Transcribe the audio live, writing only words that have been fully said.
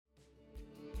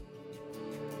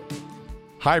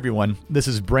Hi everyone, this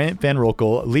is Brant Van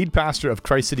Rokel, lead pastor of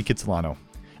Christ City Kitsilano,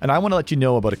 and I want to let you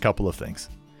know about a couple of things.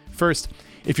 First,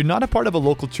 if you're not a part of a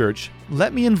local church,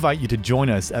 let me invite you to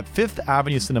join us at 5th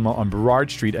Avenue Cinema on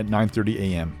Burrard Street at 9:30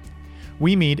 a.m.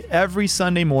 We meet every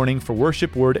Sunday morning for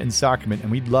worship, word, and sacrament, and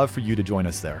we'd love for you to join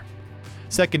us there.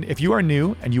 Second, if you are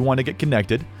new and you want to get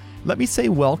connected, let me say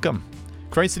welcome.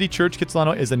 Christ City Church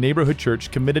Kitsilano is a neighborhood church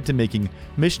committed to making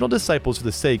missional disciples for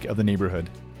the sake of the neighborhood.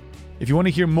 If you want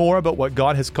to hear more about what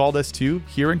God has called us to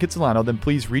here in Kitsilano, then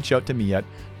please reach out to me at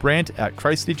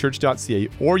brant@christcitychurch.ca,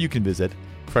 or you can visit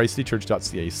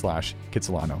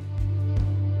christcitychurch.ca/Kitsilano.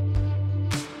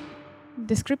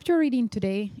 The scripture reading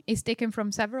today is taken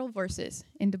from several verses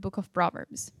in the book of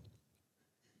Proverbs.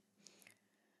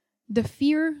 The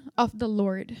fear of the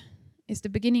Lord is the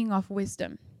beginning of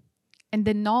wisdom, and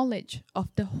the knowledge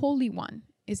of the Holy One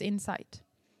is insight.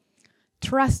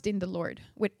 Trust in the Lord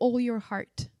with all your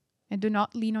heart, and do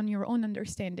not lean on your own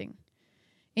understanding.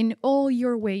 In all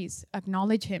your ways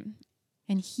acknowledge him,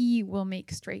 and he will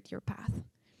make straight your path.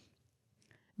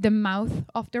 The mouth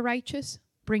of the righteous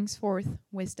brings forth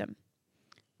wisdom,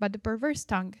 but the perverse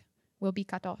tongue will be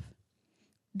cut off.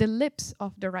 The lips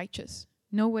of the righteous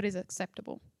know what is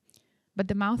acceptable, but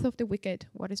the mouth of the wicked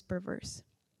what is perverse.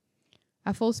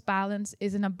 A false balance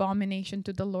is an abomination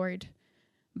to the Lord,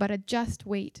 but a just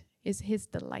weight is his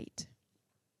delight.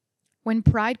 When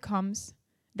pride comes,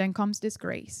 then comes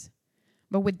disgrace,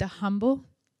 but with the humble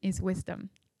is wisdom.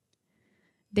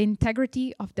 The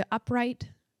integrity of the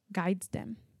upright guides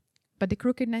them, but the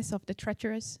crookedness of the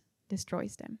treacherous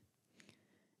destroys them.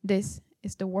 This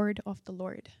is the word of the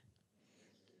Lord.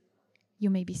 You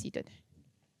may be seated.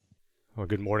 Well,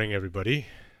 good morning, everybody.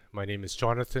 My name is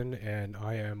Jonathan, and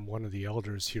I am one of the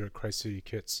elders here at Christ City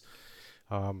Kits.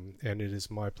 And it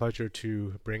is my pleasure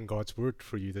to bring God's word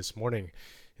for you this morning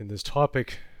in this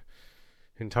topic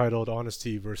entitled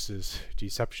Honesty versus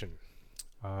Deception.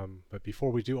 But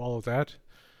before we do all of that,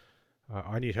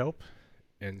 I need help,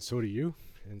 and so do you.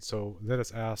 And so let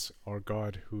us ask our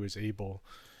God who is able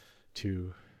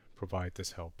to provide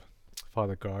this help.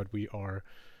 Father God, we are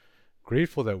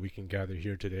grateful that we can gather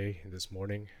here today and this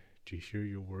morning to hear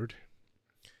your word.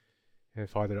 And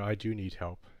Father, I do need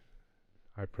help.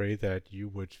 I pray that you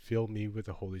would fill me with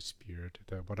the Holy Spirit,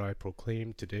 that what I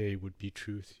proclaim today would be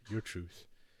truth,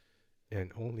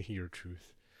 and only your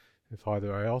truth. And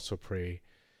Father, I also pray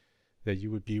that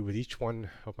you would be with each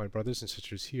one of my brothers and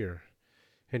sisters here,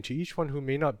 and to each one who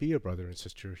may not be a brother and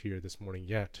sister here this morning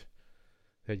yet,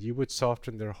 that you would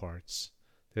soften their hearts,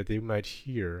 that they might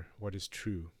hear what is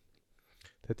true,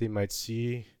 that they might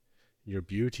see your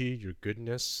beauty, your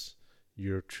goodness,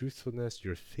 your truthfulness,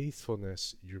 your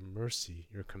faithfulness, your mercy,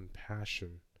 your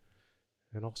compassion,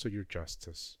 and also your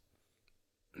justice.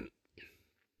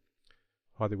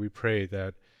 Father, we pray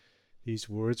that these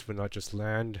words would not just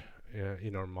land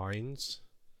in our minds,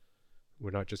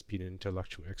 would not just be an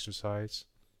intellectual exercise,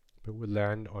 but would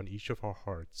land on each of our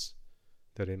hearts,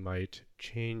 that it might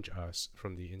change us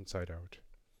from the inside out.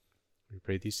 We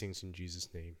pray these things in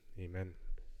Jesus' name. Amen.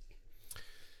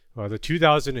 The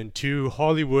 2002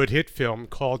 Hollywood hit film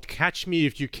called Catch Me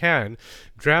If You Can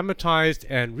dramatized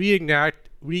and reenacted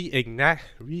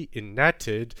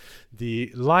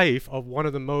the life of one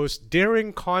of the most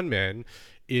daring con men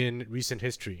in recent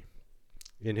history.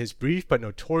 In his brief but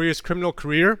notorious criminal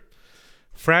career,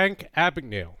 Frank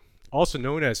Abagnale, also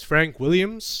known as Frank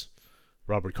Williams,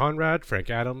 Robert Conrad, Frank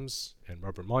Adams, and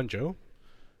Robert Monjo,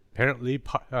 apparently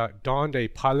donned a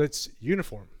pilot's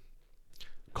uniform,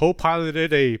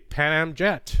 co-piloted a Pan Am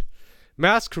jet,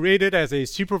 masqueraded as a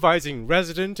supervising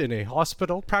resident in a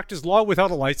hospital, practiced law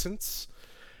without a license,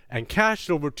 and cashed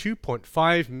over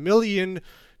 $2.5 million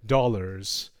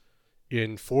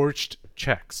in forged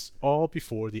checks, all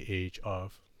before the age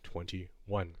of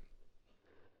 21.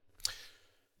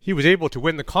 He was able to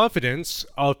win the confidence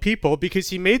of people because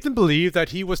he made them believe that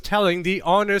he was telling the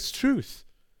honest truth.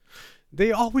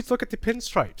 They always look at the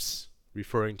pinstripes,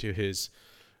 referring to his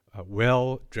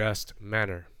well-dressed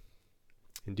manner.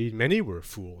 Indeed, many were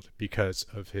fooled because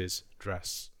of his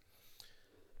dress.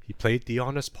 He played the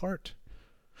honest part.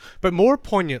 But more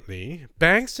poignantly,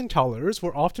 banks and tellers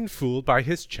were often fooled by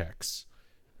his checks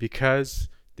because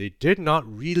they did not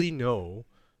really know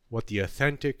what the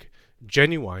authentic,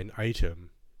 genuine item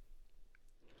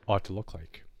ought to look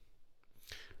like.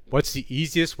 What's the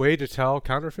easiest way to tell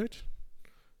counterfeit?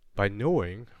 By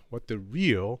knowing what the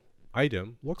real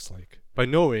item looks like, by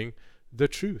knowing the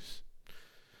truth.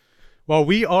 Well,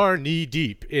 we are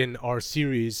knee-deep in our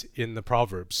series in the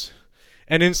Proverbs.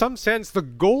 And in some sense, the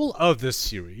goal of this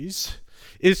series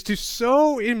is to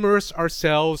so immerse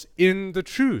ourselves in the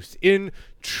truth, in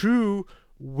true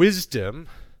wisdom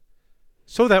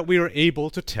so that we are able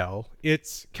to tell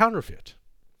its counterfeit.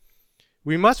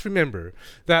 We must remember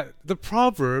that the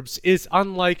Proverbs is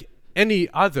unlike any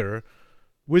other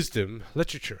wisdom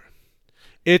literature.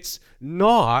 It's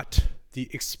not the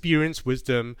experienced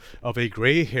wisdom of a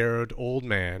gray-haired old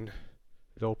man,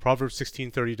 though Proverbs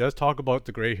 16:30 does talk about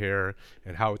the gray hair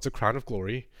and how it's a crown of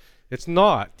glory. It's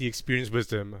not the experienced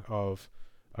wisdom of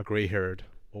a gray-haired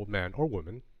old man or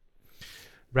woman.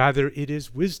 Rather, it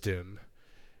is wisdom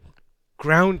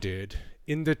grounded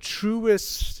in the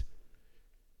truest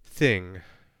thing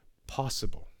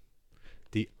possible,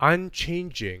 the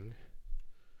unchanging,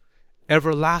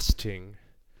 everlasting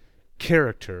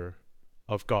character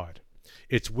of God.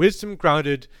 It's wisdom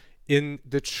grounded in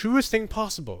the truest thing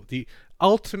possible, the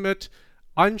ultimate,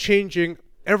 unchanging,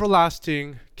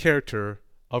 everlasting character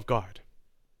of God.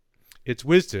 It's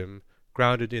wisdom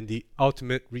grounded in the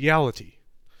ultimate reality,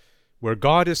 where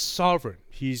God is sovereign,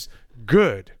 He's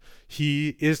good,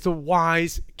 He is the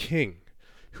wise King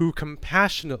who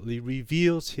compassionately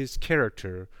reveals His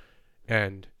character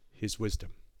and His wisdom.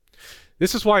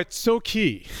 This is why it's so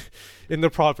key in the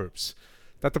Proverbs,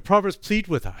 that the Proverbs plead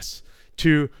with us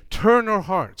to turn our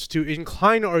hearts, to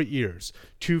incline our ears,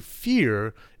 to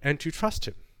fear and to trust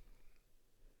Him.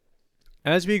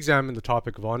 As we examine the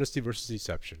topic of honesty versus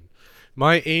deception,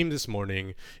 my aim this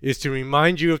morning is to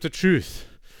remind you of the truth,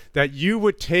 that you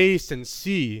would taste and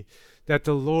see that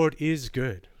the Lord is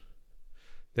good,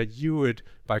 that you would,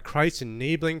 by Christ's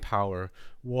enabling power,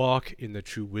 walk in the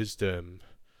true wisdom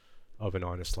of an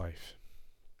honest life.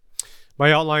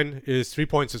 My outline is 3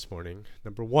 points this morning.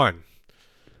 Number 1,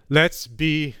 let's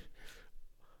be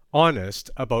honest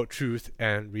about truth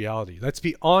and reality. Let's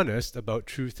be honest about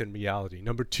truth and reality.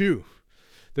 Number 2,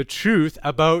 the truth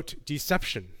about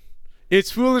deception.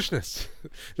 It's foolishness.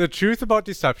 The truth about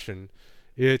deception,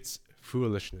 it's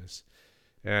foolishness.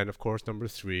 And of course, number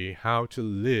 3, how to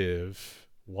live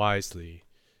wisely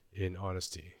in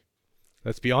honesty.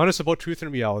 Let's be honest about truth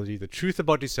and reality, the truth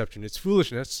about deception, it's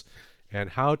foolishness,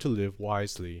 and how to live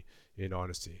wisely in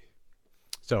honesty.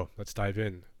 So let's dive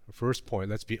in. First point,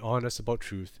 let's be honest about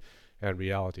truth and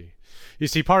reality. You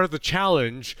see, part of the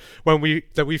challenge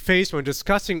that we face when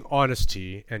discussing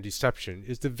honesty and deception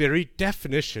is the very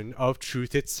definition of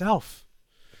truth itself.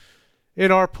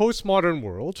 In our postmodern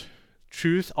world,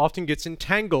 truth often gets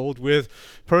entangled with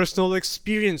personal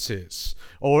experiences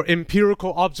or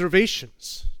empirical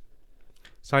observations.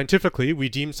 Scientifically, we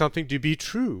deem something to be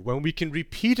true when we can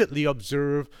repeatedly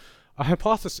observe a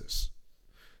hypothesis.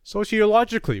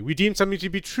 Sociologically, we deem something to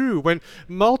be true when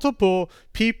multiple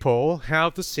people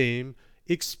have the same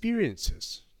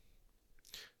experiences.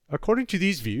 According to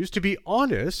these views, to be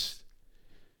honest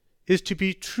is to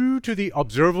be true to the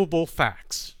observable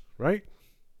facts, right?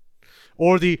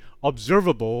 Or the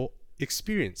observable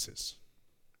experiences.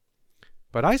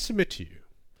 But I submit to you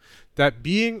that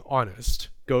being honest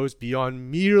goes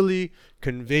beyond merely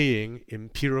conveying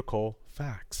empirical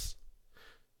facts.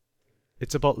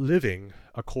 It's about living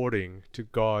according to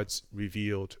God's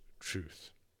revealed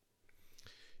truth.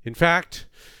 In fact,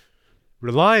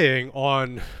 relying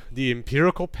on the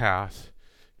empirical path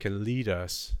can lead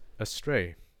us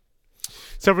astray.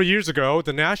 Several years ago,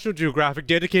 the National Geographic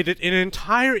dedicated an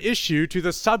entire issue to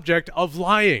the subject of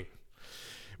lying,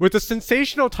 with the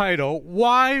sensational title,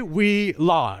 "Why We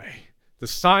Lie: The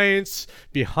Science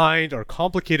Behind Our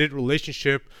Complicated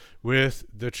Relationship with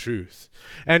the Truth."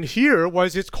 And here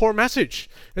was its core message.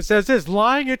 It says this: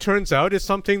 lying, it turns out, is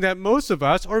something that most of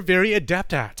us are very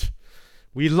adept at.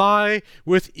 We lie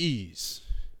with ease,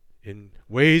 in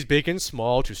ways big and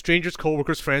small, to strangers,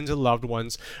 coworkers, friends, and loved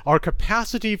ones. Our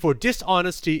capacity for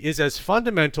dishonesty is as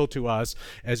fundamental to us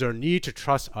as our need to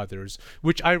trust others,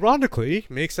 which ironically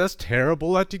makes us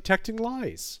terrible at detecting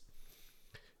lies.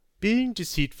 Being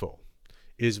deceitful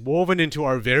is woven into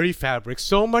our very fabric,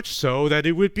 so much so that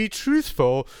it would be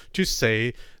truthful to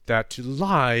say that to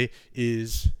lie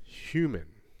is human.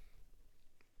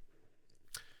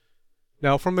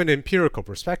 Now, from an empirical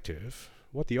perspective,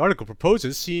 what the article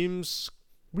proposes seems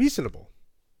reasonable.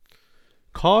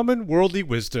 Common worldly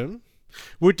wisdom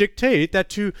would dictate that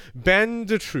to bend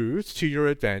the truth to your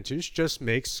advantage just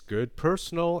makes good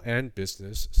personal and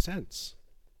business sense.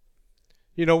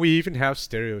 You know, we even have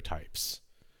stereotypes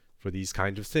for these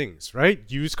kinds of things, right?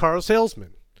 Used car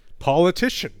salesman,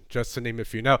 politician, just to name a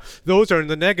few. Now, those are in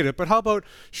the negative, but how about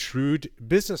shrewd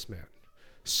businessman,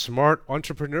 smart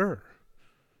entrepreneur,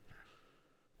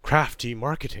 crafty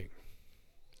marketing,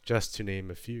 just to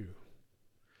name a few.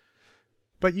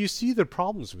 But you see the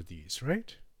problems with these,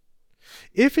 right?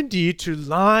 If indeed to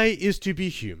lie is to be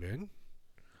human,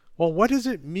 well, what does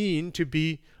it mean to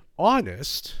be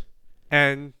honest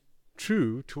and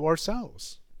true to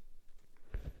ourselves.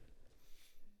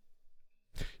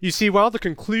 You see, while the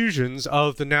conclusions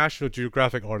of the National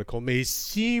Geographic article may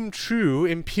seem true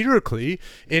empirically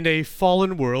in a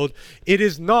fallen world, it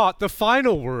is not the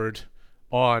final word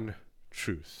on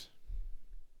truth.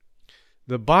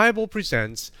 The Bible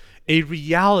presents a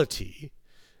reality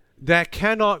that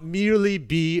cannot merely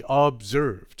be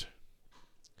observed.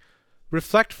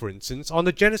 Reflect, for instance, on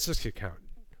the Genesis account,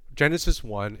 Genesis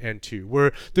 1 and 2,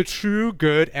 where the true,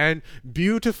 good, and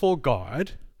beautiful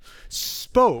God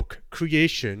spoke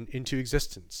creation into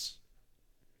existence.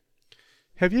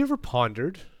 Have you ever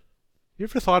pondered, you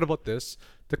ever thought about this,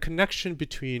 the connection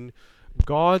between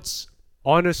God's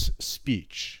honest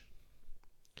speech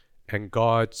and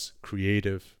God's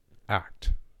creative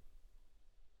act?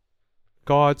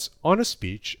 God's honest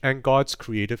speech and God's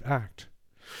creative act.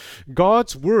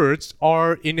 God's words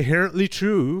are inherently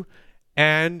true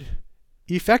and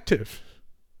effective.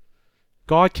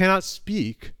 God cannot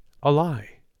speak a lie.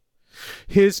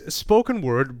 His spoken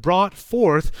word brought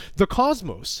forth the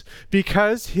cosmos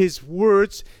because his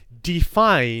words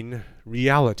define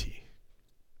reality.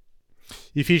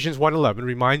 Ephesians 1:11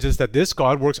 reminds us that this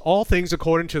God works all things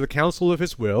according to the counsel of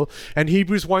his will, and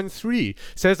Hebrews 1:3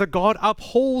 says that God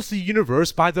upholds the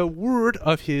universe by the word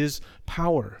of his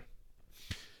power.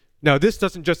 Now, this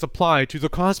doesn't just apply to the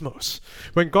cosmos.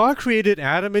 When God created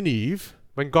Adam and Eve,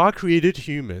 when God created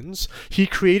humans, he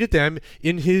created them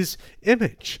in his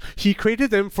image. He created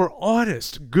them for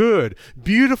honest, good,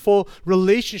 beautiful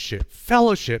relationship,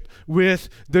 fellowship with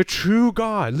the true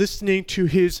God, listening to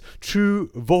his true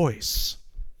voice.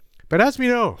 But as we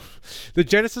know, the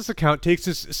Genesis account takes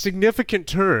this significant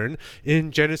turn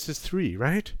in Genesis 3,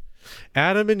 right?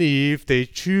 Adam and Eve, they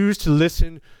choose to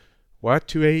listen,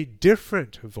 to a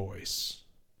different voice,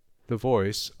 the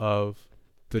voice of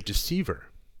the deceiver.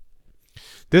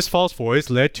 This false voice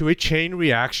led to a chain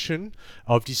reaction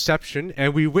of deception,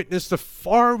 and we witness the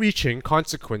far-reaching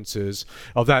consequences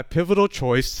of that pivotal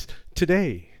choice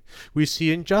today. We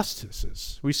see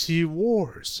injustices, we see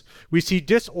wars, we see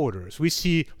disorders, we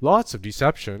see lots of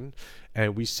deception,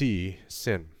 and we see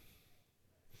sin.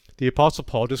 The Apostle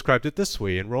Paul described it this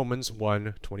way in Romans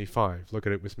 1:25. Look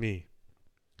at it with me.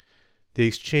 They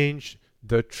exchanged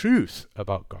the truth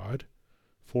about God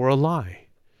for a lie,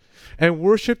 and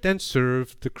worshipped and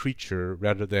served the creature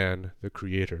rather than the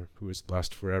Creator, who is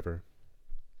blessed forever.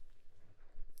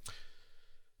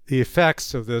 The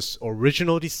effects of this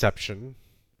original deception,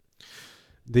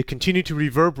 they continue to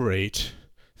reverberate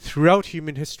throughout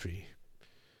human history.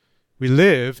 We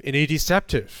live in a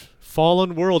deceptive,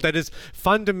 fallen world that is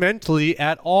fundamentally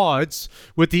at odds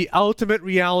with the ultimate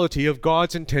reality of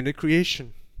God's intended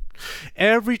creation.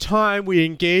 Every time we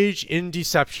engage in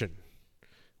deception,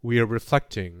 we are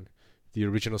reflecting the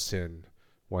original sin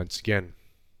once again.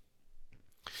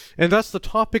 And thus the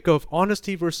topic of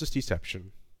honesty versus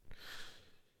deception,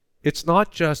 it's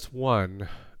not just one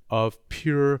of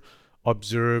pure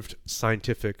observed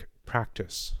scientific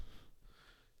practice.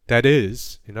 That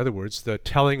is, in other words, the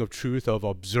telling of truth of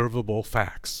observable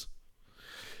facts.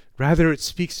 Rather, it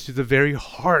speaks to the very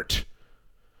heart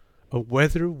of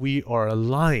whether we are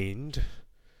aligned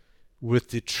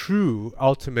with the true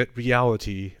ultimate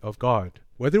reality of God,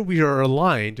 whether we are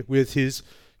aligned with his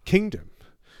kingdom,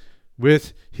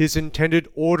 with his intended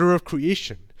order of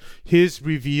creation, his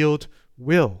revealed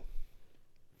will.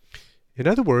 In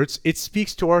other words, it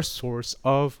speaks to our source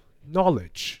of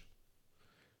knowledge.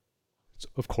 It's,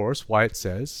 of course, why it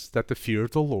says that the fear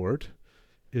of the Lord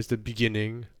is the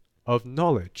beginning of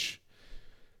knowledge.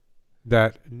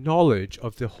 That knowledge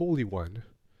of the Holy One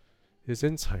is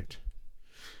insight.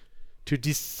 To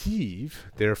deceive,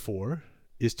 therefore,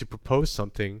 is to propose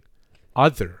something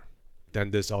other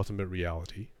than this ultimate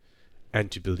reality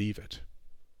and to believe it.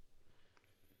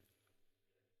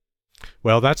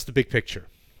 Well, that's the big picture.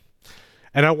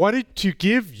 And I wanted to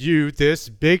give you this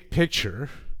big picture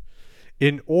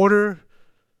in order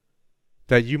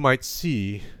that you might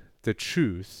see the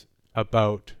truth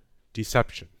about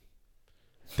deception.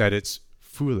 That it's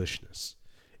foolishness.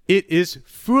 It is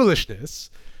foolishness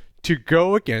to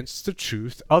go against the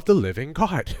truth of the living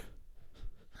God.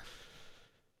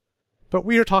 But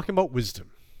we are talking about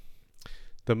wisdom.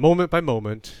 The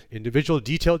moment-by-moment, individual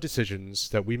detailed decisions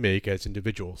that we make as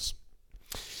individuals.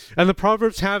 And the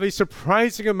Proverbs have a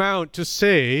surprising amount to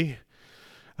say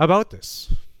about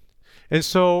this. And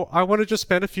so I want to just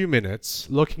spend a few minutes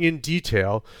looking in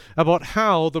detail about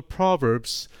how the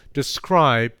Proverbs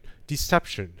describe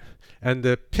deception and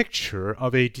the picture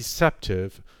of a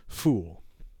deceptive fool.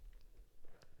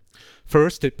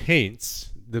 First, it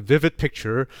paints the vivid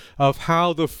picture of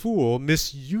how the fool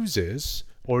misuses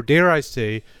or dare I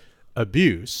say,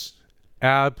 abuse,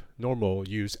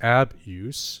 abuse,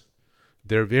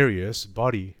 their various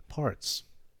body parts.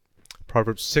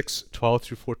 Proverbs 6:12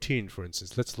 through 14, for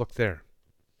instance. Let's look there.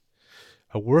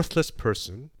 A worthless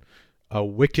person, a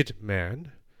wicked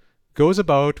man, goes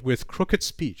about with crooked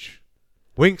speech,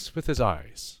 winks with his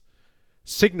eyes,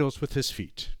 signals with his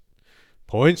feet,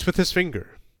 points with his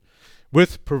finger,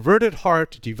 with perverted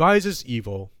heart devises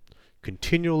evil,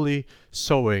 continually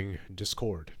sowing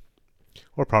discord.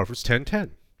 Or Proverbs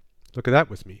 10:10. Look at that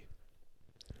with me.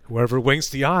 Whoever winks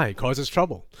the eye causes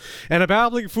trouble, and a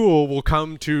babbling fool will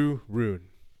come to ruin.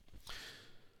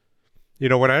 You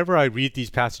know, whenever I read these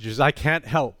passages, I can't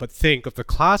help but think of the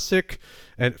classic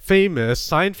and famous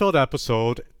Seinfeld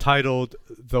episode titled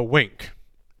The Wink.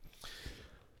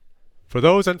 For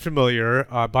those unfamiliar,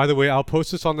 by the way, I'll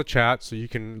post this on the chat so you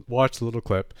can watch the little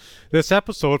clip. This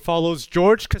episode follows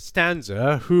George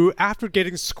Costanza, who, after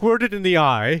getting squirted in the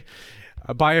eye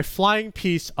by a flying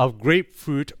piece of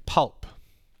grapefruit pulp,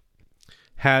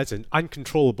 has an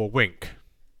uncontrollable wink.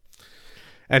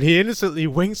 And he innocently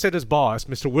winks at his boss,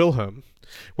 Mr. Wilhelm,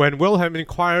 when Wilhelm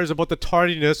inquires about the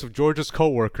tardiness of George's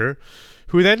co-worker,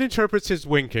 Wilhelm then interprets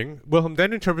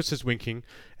his winking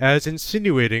as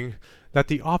insinuating that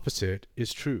the opposite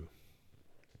is true.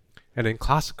 And in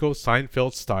classical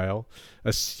Seinfeld style,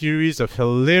 a series of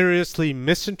hilariously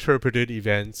misinterpreted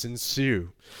events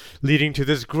ensue, leading to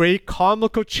this great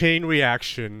comical chain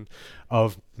reaction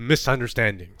of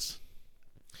misunderstandings.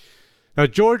 Now,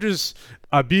 George's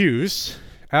abuse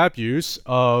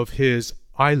of his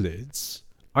eyelids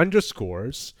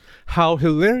underscores how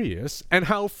hilarious and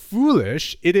how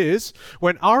foolish it is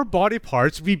when our body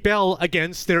parts rebel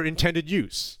against their intended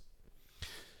use.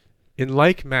 In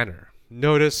like manner,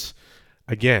 notice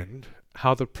again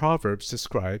how the Proverbs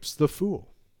describes the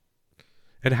fool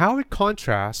and how it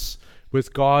contrasts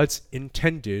with God's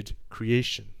intended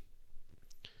creation.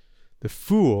 The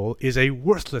fool is a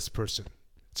worthless person,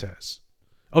 it says,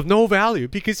 of no value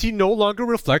because he no longer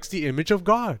reflects the image of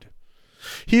God.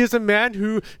 He is a man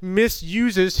who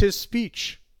misuses his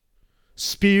speech,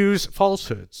 spews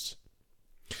falsehoods.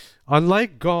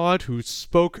 Unlike God, who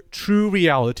spoke true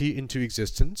reality into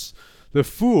existence, the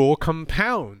fool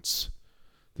compounds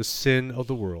the sin of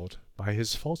the world by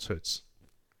his falsehoods.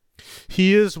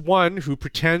 He is one who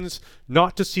pretends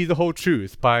not to see the whole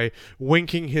truth by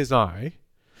winking his eye,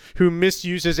 who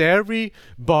misuses every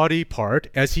body part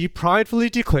as he pridefully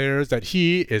declares that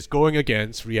he is going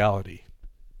against reality.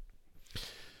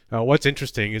 Now, what's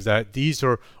interesting is that these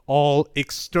are all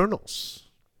externals.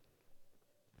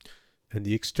 And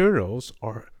the externals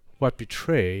are what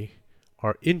betray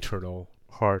our internal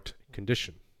heart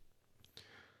condition.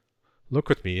 Look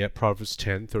with me at Proverbs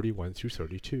 10:31 through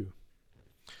 32.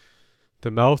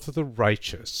 The mouth of the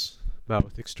righteous,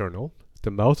 mouth external,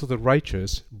 the mouth of the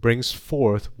righteous brings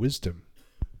forth wisdom,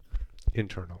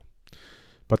 internal.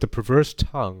 But the perverse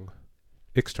tongue,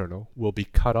 external, will be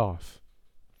cut off.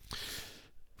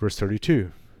 Verse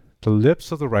 32, the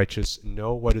lips of the righteous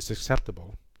know what is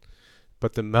acceptable,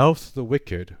 but the mouth of the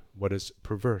wicked what is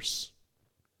perverse.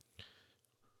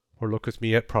 Or look with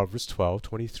me at Proverbs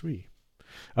 12:23.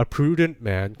 A prudent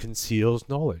man conceals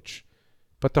knowledge,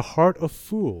 but the heart of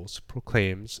fools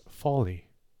proclaims folly.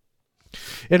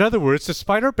 In other words,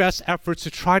 despite our best efforts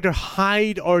to try to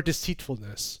hide our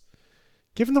deceitfulness,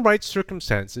 given the right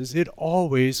circumstances, it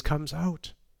always comes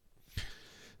out.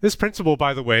 This principle,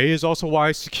 by the way, is also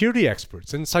why security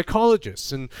experts and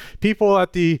psychologists and people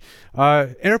at the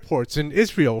airports in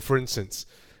Israel, for instance,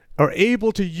 are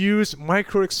able to use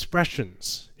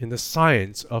micro-expressions in the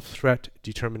science of threat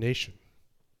determination.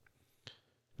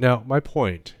 Now, my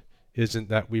point isn't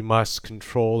that we must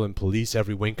control and police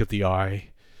every wink of the eye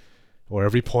or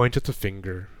every point of the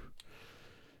finger.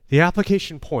 The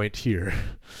application point here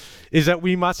is that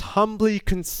we must humbly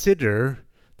consider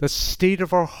the state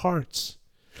of our hearts,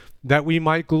 that we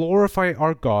might glorify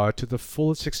our God to the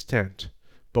fullest extent,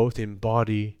 both in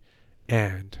body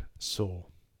and soul.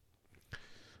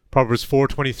 Proverbs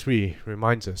 4:23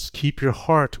 reminds us, keep your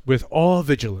heart with all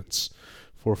vigilance,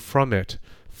 for from it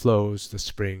flows the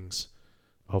springs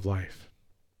of life.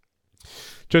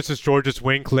 Just as George's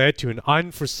wink led to an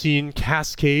unforeseen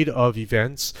cascade of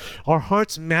events, our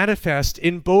hearts manifest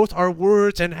in both our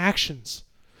words and actions.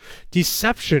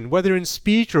 Deception, whether in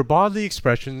speech or bodily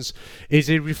expressions, is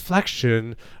a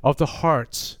reflection of the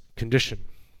heart's condition.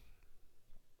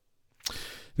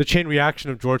 The chain reaction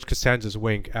of George Costanza's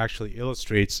wink actually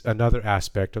illustrates another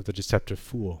aspect of the deceptive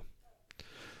fool.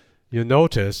 You'll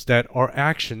notice that our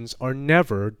actions are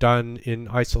never done in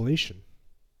isolation.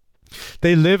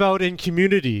 They live out in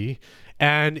community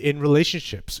and in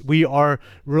relationships. We are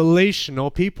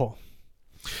relational people.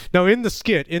 Now, in the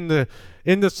skit, in the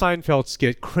Seinfeld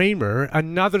skit, Kramer,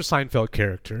 another Seinfeld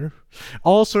character,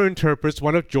 also interprets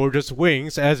one of George's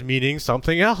wings as meaning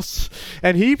something else,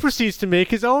 and he proceeds to make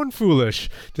his own foolish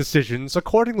decisions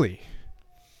accordingly.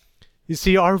 You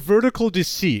see, our vertical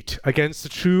deceit against the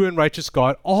true and righteous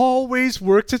God always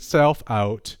works itself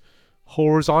out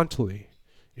horizontally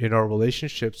in our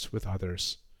relationships with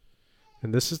others.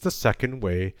 And this is the second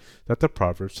way that the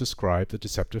Proverbs describe the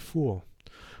deceptive fool.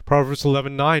 Proverbs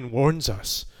 11:9 warns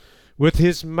us, with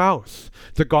his mouth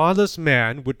the godless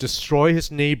man would destroy his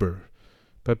neighbor,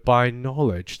 but by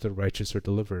knowledge the righteous are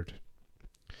delivered.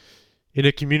 In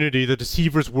a community, the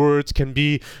deceiver's words can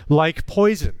be like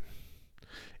poison.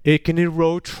 It can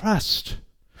erode trust.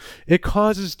 It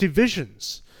causes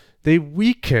divisions. They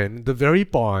weaken the very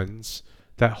bonds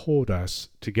that hold us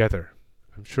together.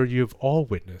 I'm sure you've all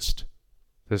witnessed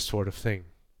this sort of thing.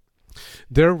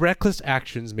 Their reckless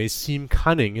actions may seem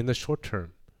cunning in the short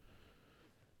term.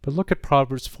 But look at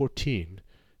Proverbs 14,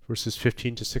 verses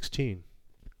 15 to 16.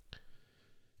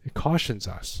 It cautions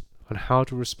us on how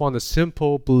to respond. The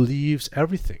simple believes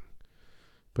everything,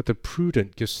 but the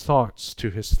prudent gives thoughts to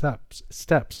his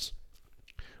steps.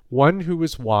 One who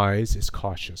is wise is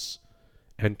cautious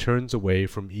and turns away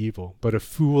from evil, but a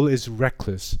fool is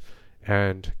reckless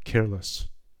and careless.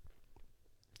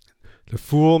 The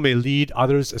fool may lead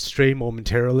others astray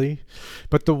momentarily,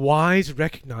 but the wise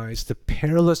recognize the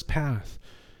perilous path,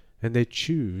 and they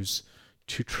choose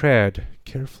to tread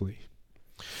carefully.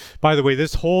 By the way,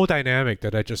 this whole dynamic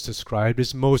that I just described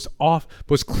is most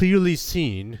clearly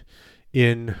seen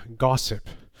in gossip.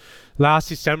 Last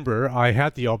December, I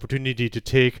had the opportunity to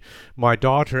take my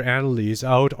daughter Annalise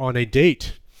out on a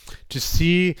date to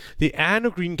see the Anne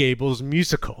of Green Gables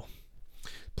musical,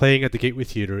 playing at the Gateway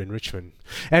Theatre in Richmond.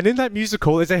 And in that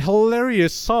musical is a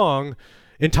hilarious song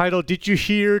entitled, "Did You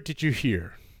Hear, Did You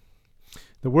Hear?"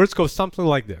 The words go something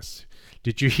like this.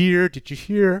 Did you hear, did you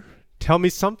hear? Tell me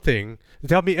something,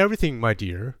 tell me everything, my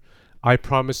dear. I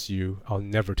promise you I'll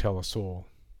never tell a soul.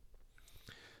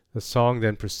 The song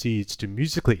then proceeds to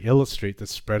musically illustrate the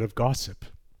spread of gossip.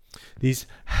 These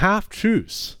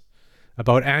half-truths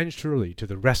about Anne Shirley to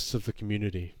the rest of the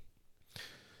community.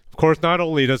 Of course, not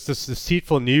only does this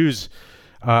deceitful news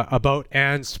about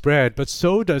Anne spread, but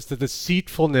so does the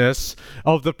deceitfulness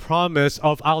of the promise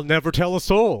of I'll never tell a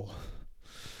soul.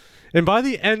 And by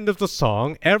the end of the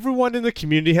song, everyone in the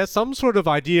community has some sort of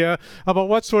idea about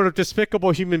what sort of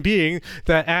despicable human being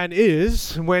that Anne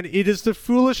is, when it is the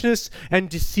foolishness and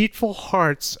deceitful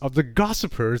hearts of the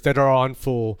gossipers that are on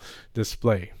full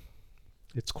display.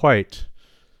 It's quite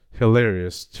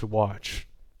hilarious to watch.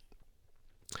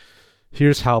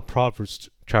 Here's how Proverbs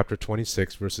chapter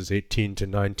 26, verses 18 to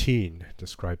 19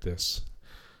 describe this.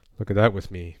 Look at that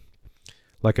with me.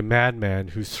 Like a madman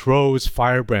who throws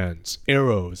firebrands,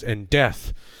 arrows, and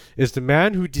death is the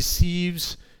man who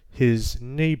deceives his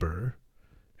neighbor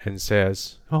and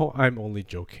says, "Oh, I'm only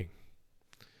joking."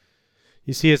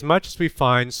 You see, as much as we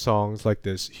find songs like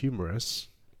this humorous,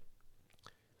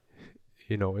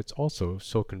 it's also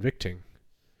so convicting.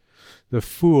 The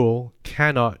fool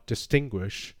cannot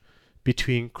distinguish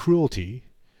between cruelty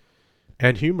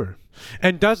and humor,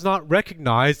 and does not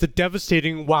recognize the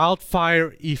devastating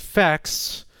wildfire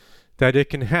effects that it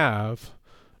can have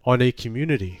on a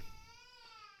community.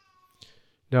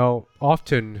 Now,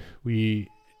 often we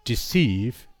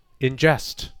deceive in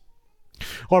jest,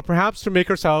 or perhaps to make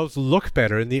ourselves look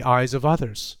better in the eyes of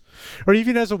others, or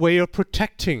even as a way of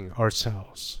protecting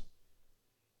ourselves.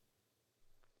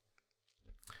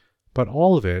 But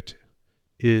all of it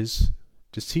is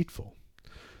deceitful.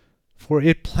 For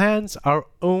it plans our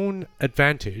own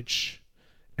advantage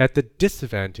at the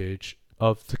disadvantage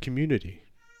of the community.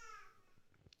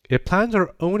 It plans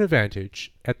our own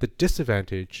advantage at the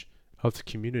disadvantage of the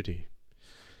community.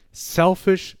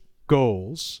 Selfish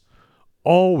goals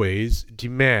always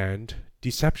demand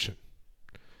deception.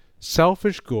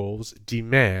 Selfish goals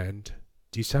demand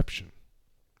deception.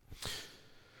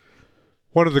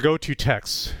 One of the go-to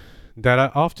texts that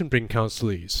I often bring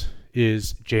counselees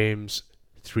is James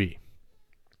 3.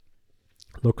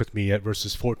 Look with me at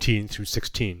verses 14 through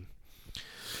 16.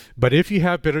 But if you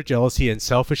have bitter jealousy and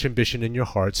selfish ambition in your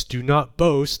hearts, do not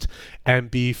boast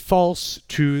and be false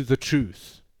to the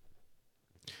truth.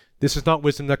 This is not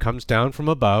wisdom that comes down from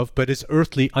above, but is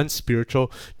earthly,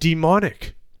 unspiritual,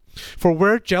 demonic. For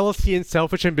where jealousy and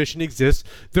selfish ambition exist,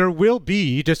 there will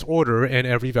be disorder and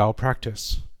every vile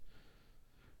practice.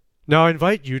 Now I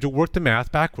invite you to work the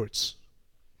math backwards.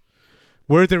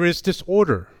 Where there is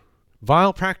disorder,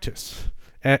 vile practice,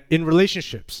 in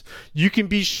relationships, you can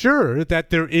be sure that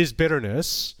there is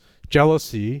bitterness,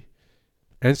 jealousy,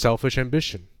 and selfish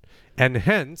ambition. And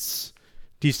hence,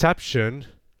 deception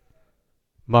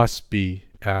must be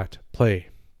at play.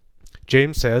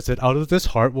 James says that out of this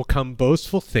heart will come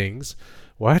boastful things,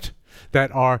 what?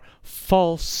 That are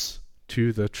false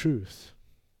to the truth.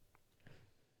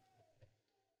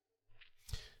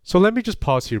 So let me just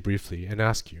pause here briefly and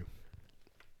ask you,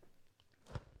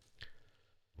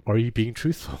 are you being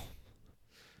truthful?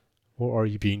 Or are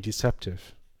you being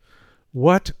deceptive?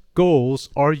 What goals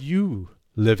are you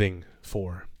living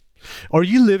for? Are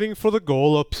you living for the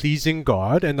goal of pleasing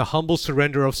God and the humble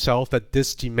surrender of self that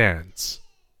this demands?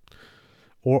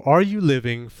 Or are you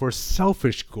living for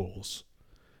selfish goals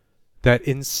that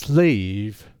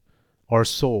enslave our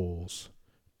souls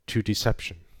to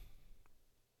deception?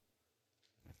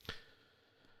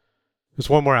 There's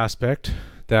one more aspect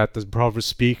that the Proverbs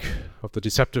speak of the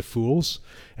deceptive fools,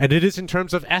 and it is in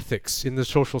terms of ethics in the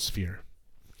social sphere.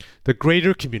 The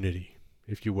greater community,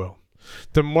 if you will.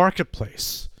 The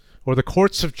marketplace, or the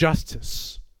courts of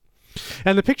justice.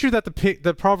 And the picture that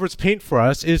the Proverbs paint for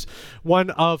us is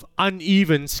one of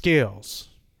uneven scales.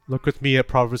 Look with me at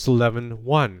Proverbs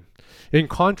 11:1, in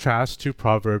contrast to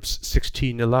Proverbs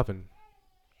 16:11.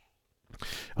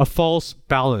 A false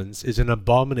balance is an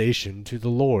abomination to the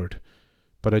Lord,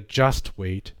 but a just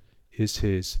weight is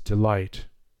his delight.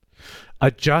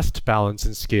 A just balance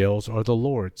and scales are the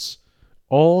Lord's.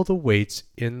 All the weights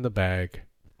in the bag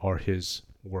are his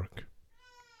work.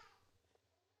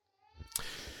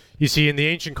 You see, in the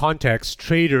ancient context,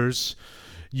 traders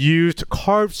used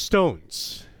carved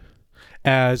stones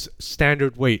as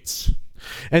standard weights,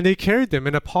 and they carried them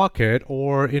in a pocket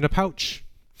or in a pouch.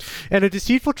 And a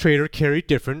deceitful trader carried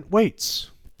different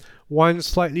weights, one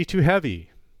slightly too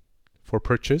heavy for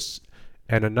purchase,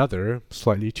 and another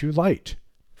slightly too light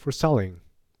for selling.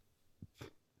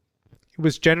 It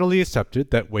was generally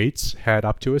accepted that weights had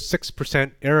up to a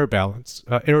 6%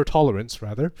 error tolerance.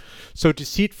 So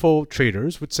deceitful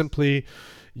traders would simply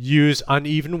use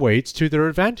uneven weights to their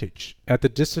advantage at the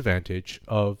disadvantage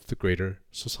of the greater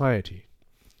society.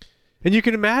 And you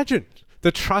can imagine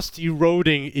the trust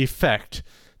eroding effect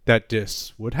that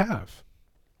this would have.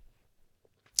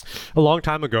 A long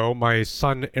time ago, my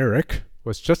son Eric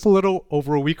was just a little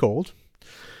over a week old,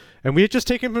 and we had just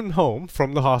taken him home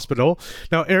from the hospital.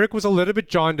 Now, Eric was a little bit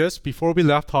jaundiced before we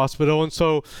left hospital, and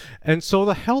so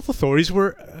the health authorities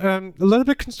were a little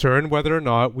bit concerned whether or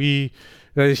not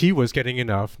he was getting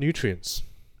enough nutrients.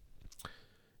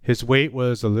 His weight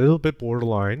was a little bit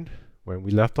borderline when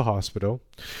we left the hospital,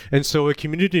 and so a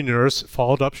community nurse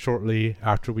followed up shortly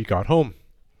after we got home.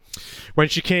 When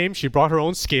she came, she brought her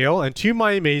own scale, and to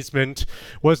my amazement,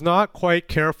 was not quite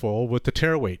careful with the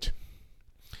tare weight.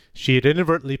 She had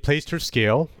inadvertently placed her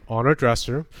scale on her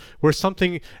dresser where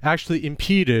something actually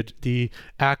impeded the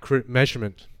accurate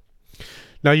measurement.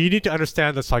 Now, you need to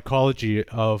understand the psychology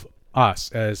of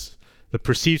us, as the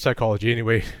perceived psychology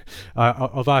anyway,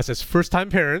 of us as first-time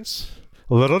parents,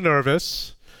 a little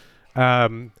nervous,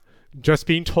 just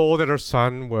being told that our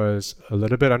son was a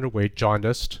little bit underweight,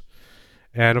 jaundiced.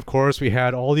 And of course, we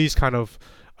had all these kind of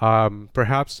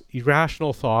perhaps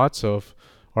irrational thoughts of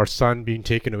our son being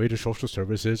taken away to social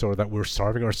services, or that we're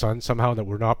starving our son somehow, that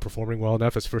we're not performing well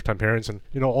enough as first-time parents, and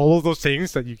all of those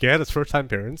things that you get as first-time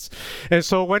parents. And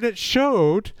so when it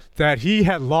showed that he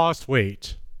had lost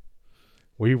weight,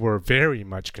 we were very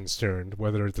much concerned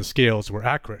whether the scales were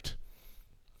accurate.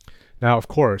 Now, of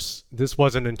course, this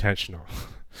wasn't intentional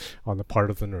on the part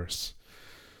of the nurse,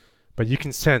 but you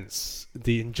can sense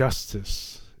the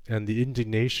injustice and the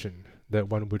indignation that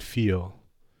one would feel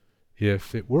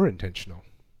if it were intentional.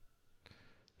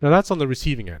 Now, that's on the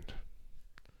receiving end.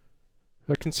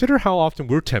 Now, consider how often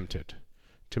we're tempted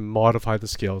to modify the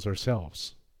scales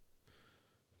ourselves,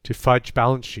 to fudge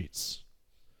balance sheets,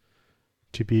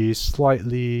 to be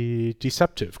slightly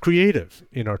deceptive, creative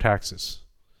in our taxes,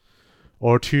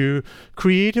 or to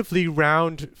creatively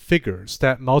round figures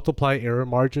that multiply error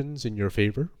margins in your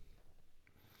favor.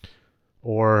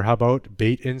 Or how about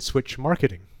bait and switch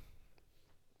marketing?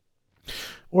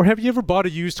 Or have you ever bought a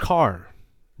used car,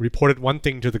 reported one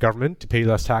thing to the government to pay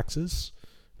less taxes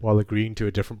while agreeing to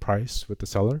a different price with the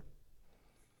seller?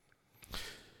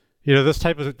 This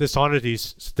type of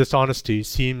dishonesty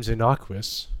seems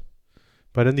innocuous,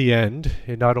 but in the end,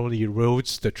 it not only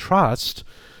erodes the trust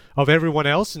of everyone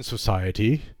else in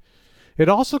society, it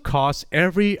also costs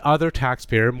every other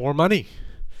taxpayer more money.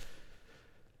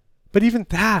 But even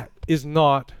that is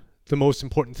not the most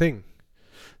important thing.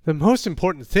 The most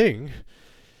important thing,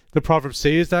 the Proverbs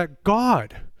say, is that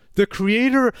God, the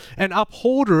creator and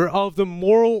upholder of the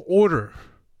moral order,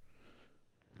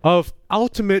 of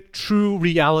ultimate true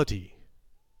reality,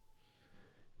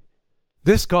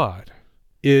 this God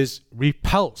is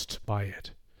repulsed by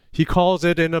it. He calls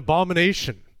it an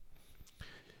abomination.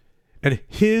 And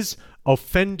his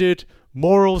offended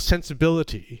moral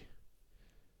sensibility,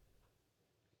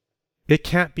 it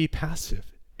can't be passive.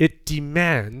 It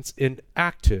demands an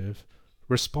active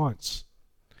response.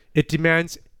 It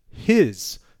demands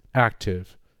his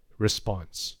active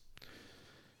response.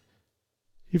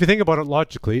 If you think about it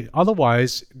logically,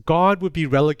 otherwise, God would be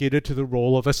relegated to the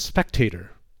role of a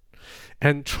spectator.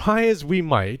 And try as we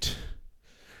might,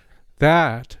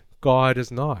 that God is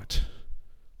not.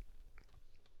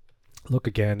 Look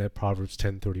again at Proverbs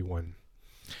 10:31.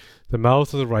 The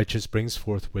mouth of the righteous brings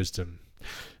forth wisdom,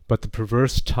 but the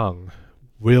perverse tongue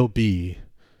will be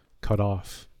cut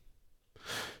off.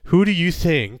 Who do you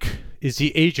think is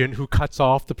the agent who cuts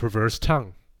off the perverse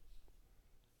tongue?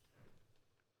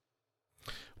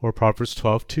 Or Proverbs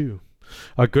 12:2.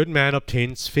 A good man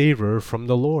obtains favor from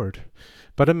the Lord,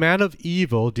 but a man of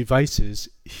evil devices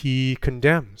he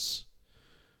condemns.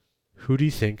 Who do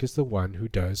you think is the one who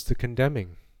does the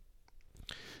condemning?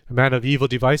 A man of evil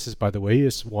devices, by the way,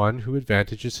 is one who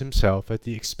advantages himself at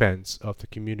the expense of the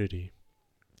community.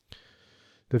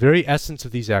 The very essence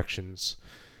of these actions,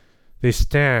 they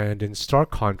stand in stark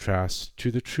contrast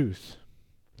to the truth,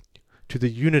 to the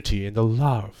unity and the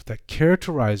love that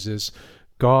characterizes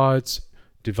God's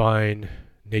divine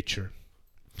nature.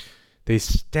 They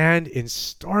stand in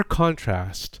stark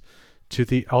contrast to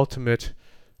the ultimate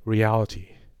reality.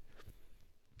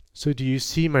 So do you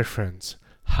see, my friends,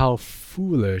 how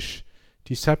foolish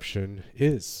deception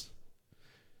is?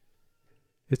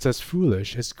 It's as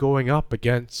foolish as going up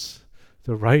against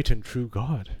the right and true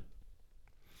God.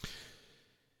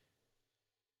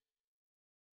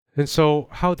 And so,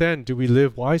 how then do we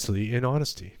live wisely in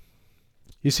honesty?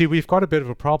 You see, we've got a bit of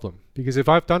a problem, because if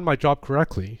I've done my job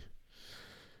correctly,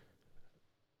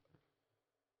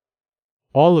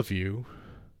 all of you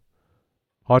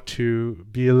ought to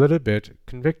be a little bit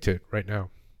convicted right now,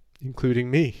 including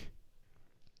me,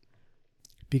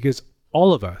 because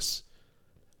all of us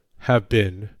have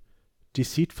been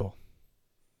deceitful.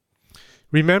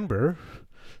 Remember,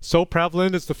 so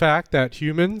prevalent is the fact that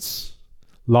humans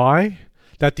lie,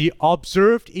 that the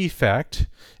observed effect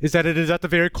is that it is at the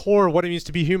very core of what it means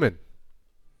to be human.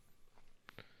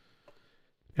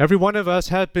 Every one of us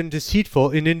have been deceitful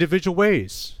in individual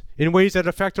ways, in ways that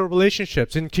affect our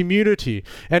relationships, in community,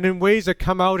 and in ways that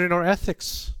come out in our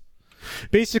ethics.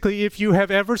 Basically, if you have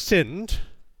ever sinned,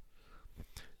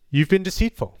 you've been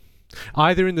deceitful,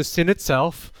 either in the sin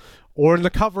itself or in the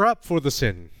cover-up for the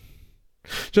sin.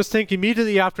 Just think,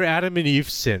 immediately after Adam and Eve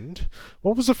sinned,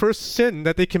 what was the first sin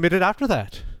that they committed after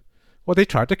that? Well, they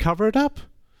tried to cover it up.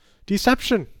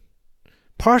 Deception.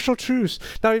 Partial truths.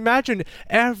 Now imagine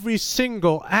every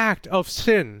single act of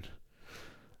sin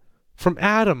from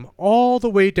Adam all the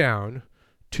way down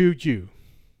to you.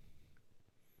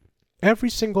 Every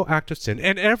single act of sin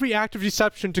and every act of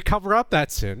deception to cover up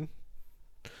that sin,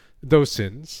 those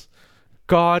sins,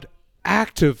 God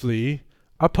actively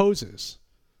opposes.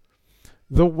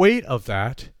 The weight of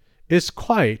that is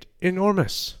quite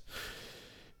enormous.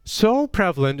 So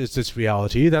prevalent is this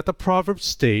reality that the Proverbs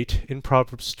state in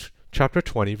Proverbs chapter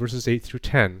 20, verses 8 through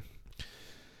 10,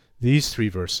 these three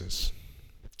verses.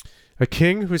 A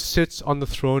king who sits on the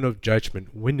throne of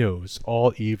judgment winnows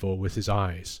all evil with his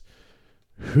eyes.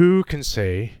 Who can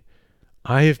say,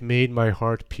 I have made my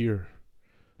heart pure.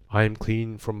 I am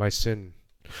clean from my sin.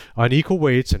 Unequal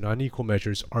weights and unequal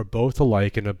measures are both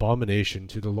alike an abomination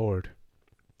to the Lord.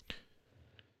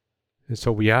 And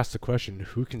so we ask the question,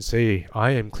 who can say,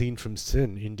 I am clean from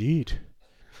sin? Indeed.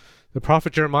 The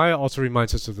prophet Jeremiah also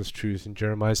reminds us of this truth in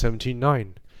Jeremiah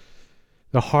 17:9.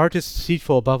 The heart is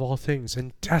deceitful above all things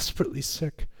and desperately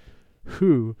sick.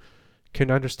 Who can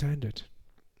understand it?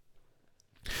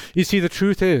 You see, the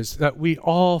truth is that we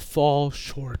all fall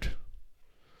short.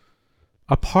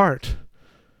 Apart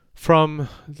from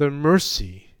the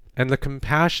mercy and the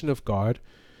compassion of God,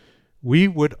 we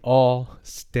would all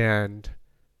stand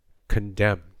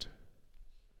condemned.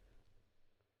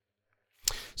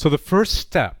 So the first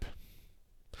step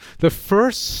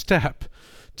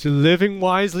to living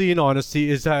wisely in honesty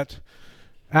is that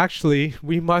actually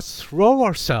we must throw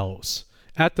ourselves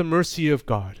at the mercy of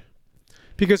God.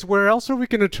 Because where else are we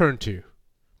going to turn to?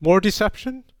 More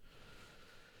deception?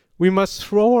 We must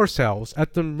throw ourselves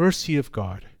at the mercy of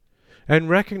God and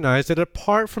recognize that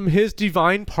apart from His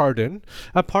divine pardon,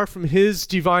 apart from His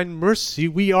divine mercy,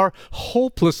 we are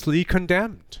hopelessly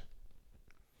condemned.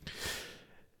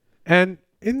 And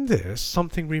in this,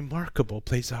 something remarkable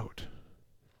plays out.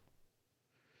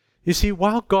 You see,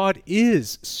 while God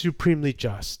is supremely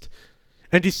just,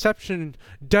 and deception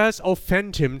does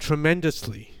offend him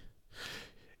tremendously,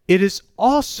 it is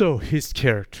also his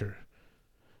character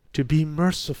to be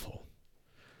merciful.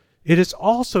 It is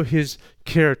also his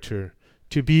character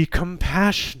to be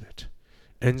compassionate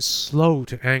and slow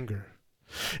to anger.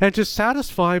 And to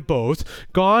satisfy both,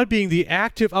 God, being the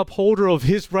active upholder of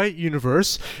his right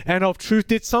universe and of truth,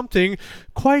 did something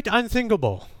quite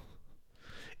unthinkable.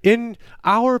 In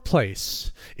our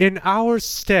place, in our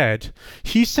stead,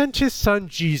 he sent his son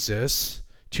Jesus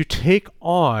to take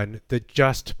on the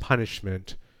just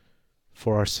punishment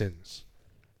for our sins.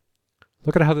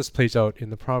 Look at how this plays out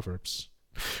in the Proverbs,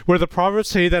 where the Proverbs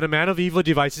say that a man of evil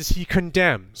devices he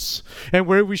condemns, and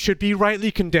where we should be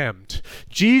rightly condemned.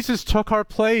 Jesus took our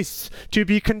place to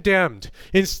be condemned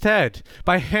instead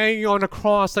by hanging on a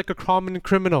cross like a common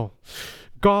criminal.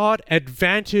 God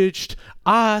advantaged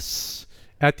us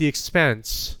at the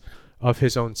expense of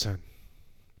his own son.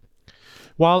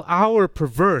 While our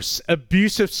perverse,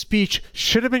 abusive speech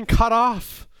should have been cut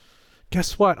off,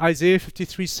 guess what? Isaiah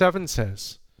 53:7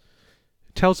 says.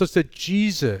 It tells us that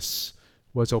Jesus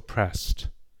was oppressed.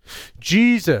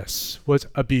 Jesus was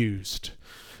abused.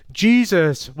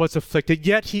 Jesus was afflicted,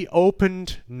 yet he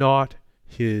opened not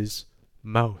his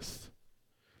mouth.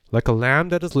 Like a lamb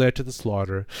that is led to the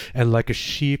slaughter, and like a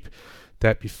sheep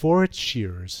that before its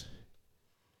shearers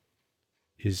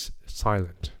is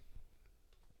silent.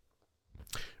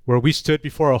 Where we stood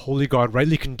before a holy God,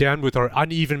 rightly condemned with our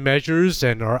uneven measures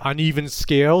and our uneven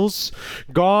scales,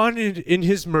 God in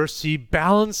his mercy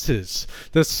balances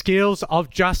the scales of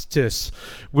justice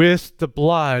with the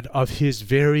blood of his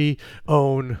very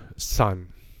own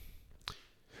Son.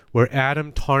 Where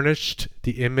Adam tarnished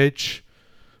the image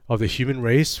of the human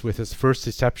race with his first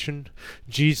deception,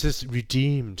 Jesus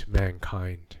redeemed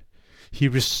mankind. He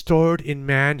restored in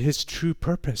man his true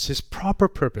purpose, his proper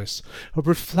purpose of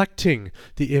reflecting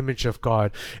the image of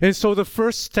God. And so the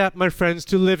first step, my friends,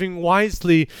 to living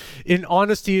wisely in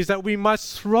honesty is that we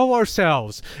must throw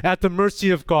ourselves at the mercy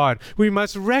of God. We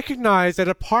must recognize that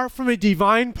apart from a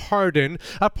divine pardon,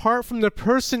 apart from the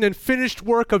person and finished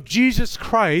work of Jesus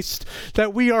Christ,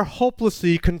 that we are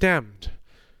hopelessly condemned.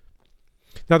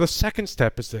 Now the second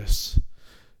step is this,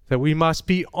 that we must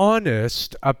be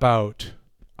honest about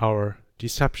our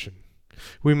deception.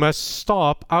 We must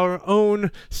stop our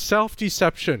own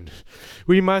self-deception.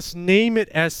 We must name it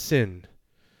as sin,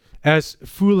 as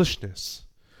foolishness,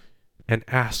 and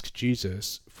ask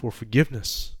Jesus for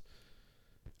forgiveness.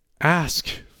 Ask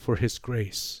for his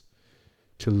grace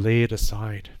to lay it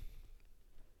aside.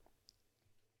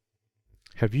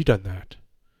 Have you done that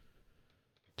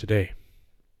today?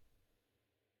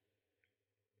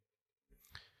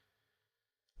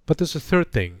 But there's a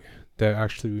third thing that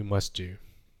actually we must do.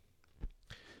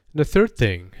 And the third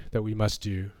thing that we must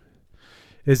do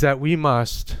is that we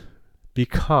must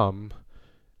become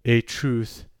a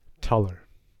truth teller.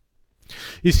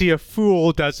 You see, a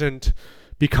fool doesn't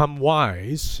become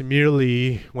wise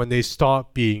merely when they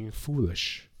stop being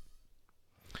foolish.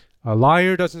 A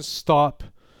liar doesn't stop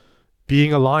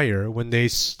being a liar when they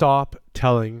stop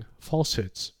telling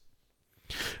falsehoods.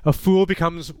 A fool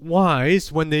becomes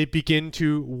wise when they begin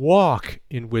to walk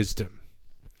in wisdom.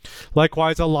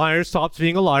 Likewise, a liar stops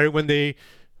being a liar when they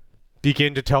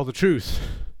begin to tell the truth.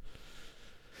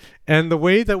 And the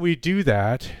way that we do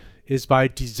that is by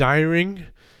desiring,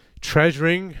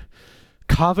 treasuring,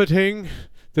 coveting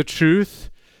the truth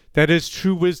that is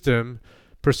true wisdom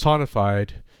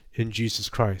personified in Jesus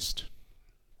Christ.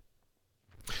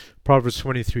 Proverbs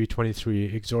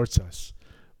 23:23 exhorts us,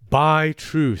 buy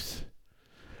truth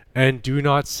and do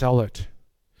not sell it.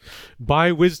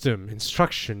 Buy wisdom,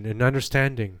 instruction, and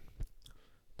understanding.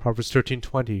 Proverbs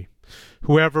 13:20.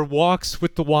 Whoever walks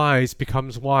with the wise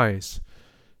becomes wise,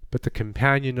 but the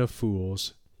companion of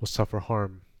fools will suffer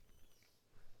harm.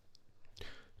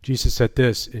 Jesus said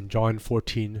this in John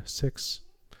 14:6.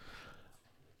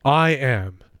 I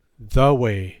am the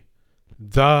way,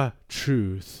 the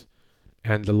truth,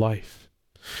 and the life.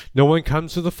 No one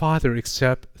comes to the Father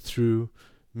except through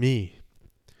me.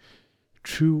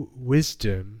 True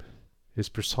wisdom is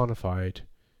personified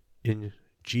in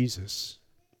Jesus.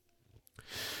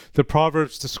 The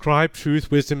Proverbs describe truth,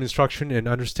 wisdom, instruction, and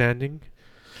understanding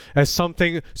as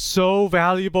something so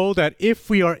valuable that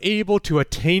if we are able to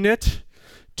attain it,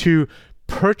 to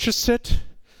purchase it,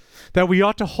 that we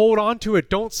ought to hold on to it,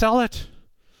 don't sell it.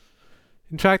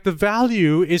 In fact, the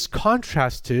value is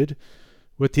contrasted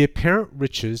with the apparent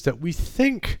riches that we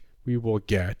think we will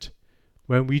get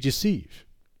when we deceive.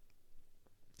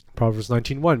 Proverbs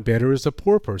 19:1, better is a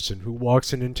poor person who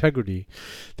walks in integrity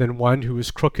than one who is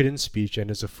crooked in speech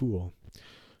and is a fool.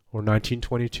 Or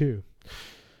 19:22.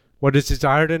 What is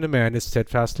desired in a man is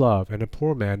steadfast love, and a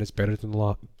poor man is better than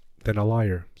a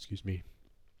liar.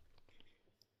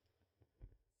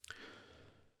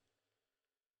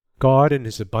 God, in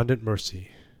his abundant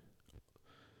mercy,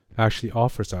 actually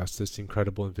offers us this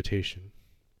incredible invitation.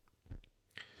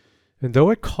 And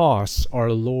though it costs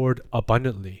our Lord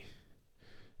abundantly,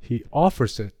 he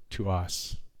offers it to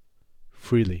us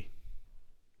freely.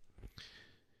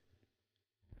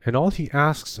 And all he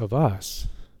asks of us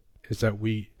is that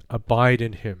we abide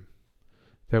in him,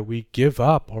 that we give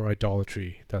up our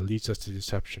idolatry that leads us to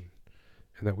deception,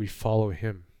 and that we follow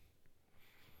him.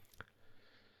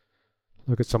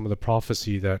 Look at some of the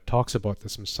prophecy that talks about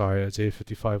this Messiah, Isaiah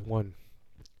 55:1.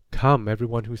 Come,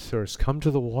 everyone who thirsts, come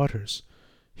to the waters.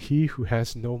 He who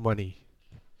has no money,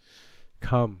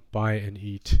 come, buy and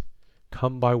eat.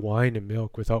 Come buy wine and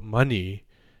milk without money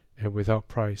and without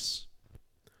price.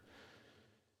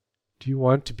 Do you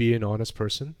want to be an honest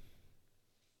person?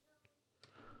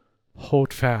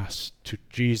 Hold fast to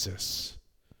Jesus,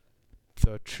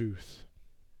 the truth.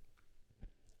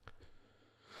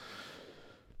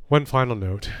 One final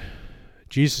note.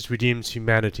 Jesus redeems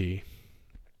humanity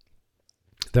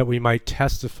that we might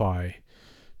testify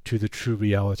to the true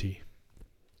reality.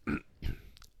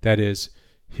 That is,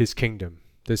 his kingdom,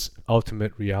 this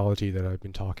ultimate reality that I've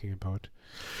been talking about.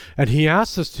 And he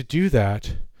asks us to do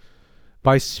that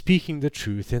by speaking the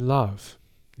truth in love.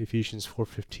 Ephesians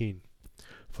 4:15.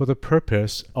 For the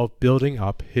purpose of building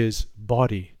up his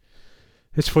body.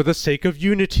 It's for the sake of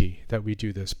unity that we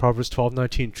do this. Proverbs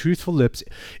 12:19. Truthful lips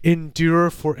endure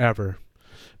forever,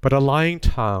 but a lying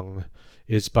tongue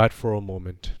is but for a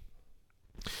moment.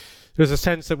 There's a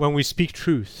sense that when we speak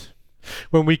truth,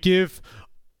 when we give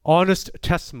honest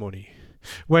testimony,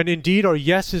 when indeed our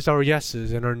yeses are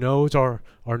yeses and our noes are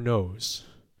our noes,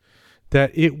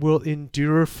 that it will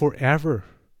endure forever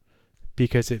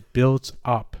because it builds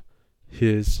up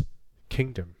his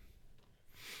kingdom.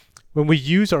 When we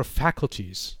use our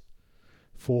faculties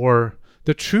for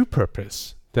the true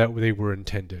purpose that they were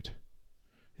intended,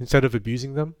 instead of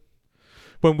abusing them,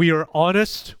 when we are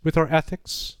honest with our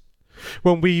ethics,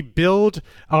 when we build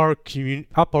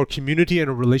up our community and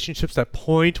our relationships that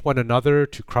point one another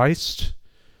to Christ,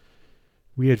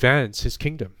 we advance his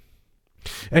kingdom.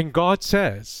 And God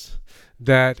says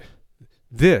that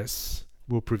this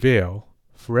will prevail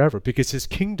forever because his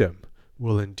kingdom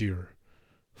will endure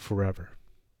forever.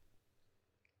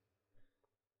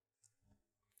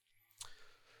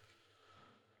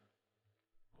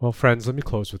 Well, friends, let me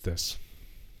close with this.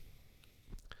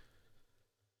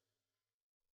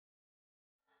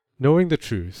 Knowing the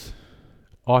truth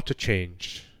ought to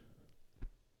change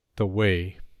the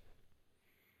way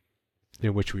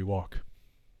in which we walk.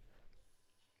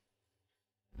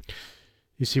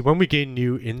 You see, when we gain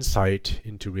new insight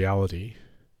into reality,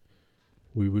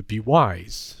 we would be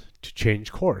wise to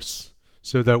change course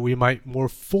so that we might more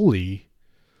fully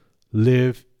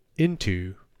live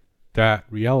into that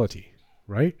reality,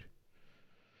 right?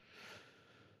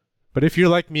 But if you're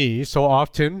like me, so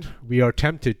often we are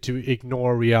tempted to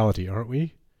ignore reality, aren't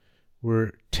we?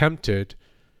 We're tempted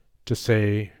to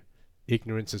say,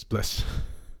 ignorance is bliss.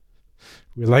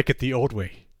 We like it the old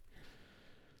way.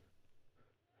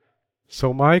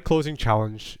 So my closing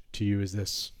challenge to you is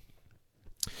this.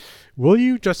 Will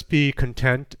you just be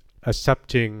content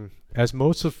accepting, as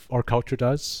most of our culture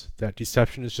does, that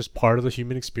deception is just part of the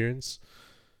human experience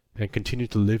and continue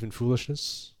to live in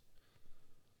foolishness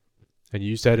and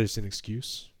use that as an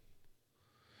excuse?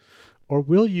 Or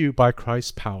will you, by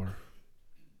Christ's power,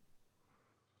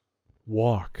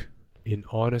 walk in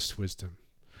honest wisdom,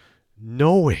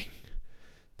 knowing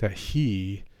that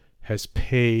he has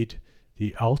paid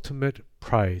the ultimate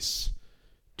price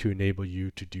to enable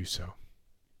you to do so?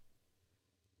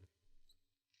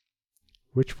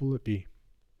 Which will it be?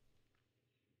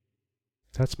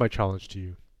 That's my challenge to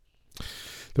you.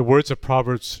 The words of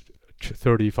Proverbs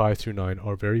 35-9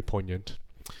 are very poignant,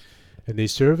 and they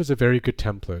serve as a very good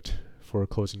template for a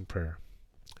closing prayer.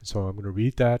 So I'm going to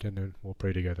read that and then we'll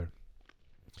pray together.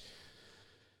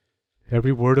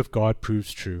 Every word of God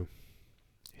proves true.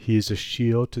 He is a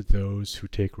shield to those who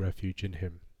take refuge in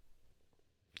him.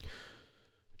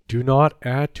 Do not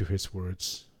add to his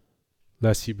words,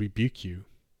 lest he rebuke you,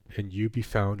 and you be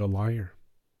found a liar.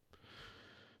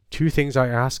 2 things I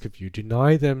ask of you,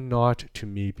 deny them not to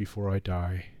me before I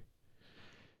die.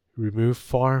 Remove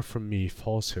far from me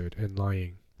falsehood and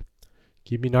lying.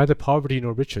 Give me neither poverty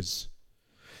nor riches.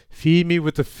 Feed me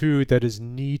with the food that is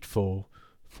needful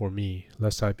for me,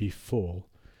 lest I be full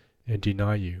and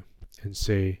deny you, and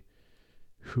say,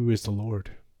 who is the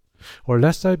Lord? Or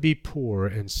lest I be poor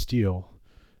and steal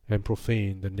and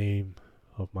profane the name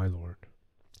of my Lord,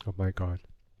 of my God.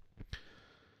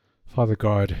 Father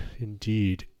God,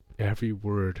 indeed, every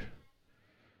word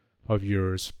of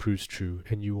yours proves true,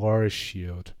 and you are a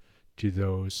shield to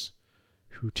those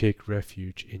who take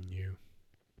refuge in you.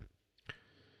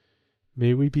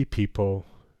 May we be people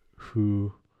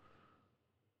who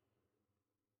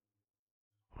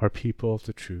are people of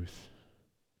the truth.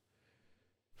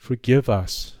 Forgive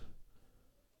us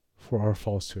for our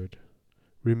falsehood.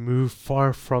 Remove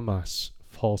far from us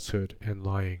falsehood and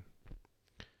lying.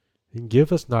 And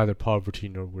give us neither poverty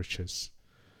nor riches.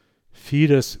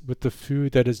 Feed us with the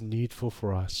food that is needful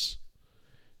for us.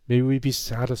 May we be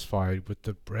satisfied with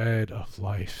the bread of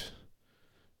life.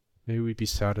 May we be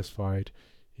satisfied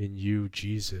in you,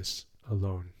 Jesus,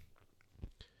 alone.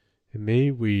 And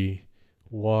may we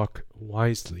walk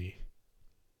wisely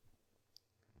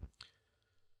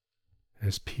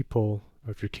as people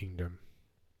of your kingdom.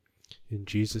 In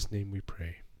Jesus' name we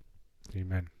pray.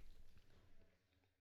 Amen.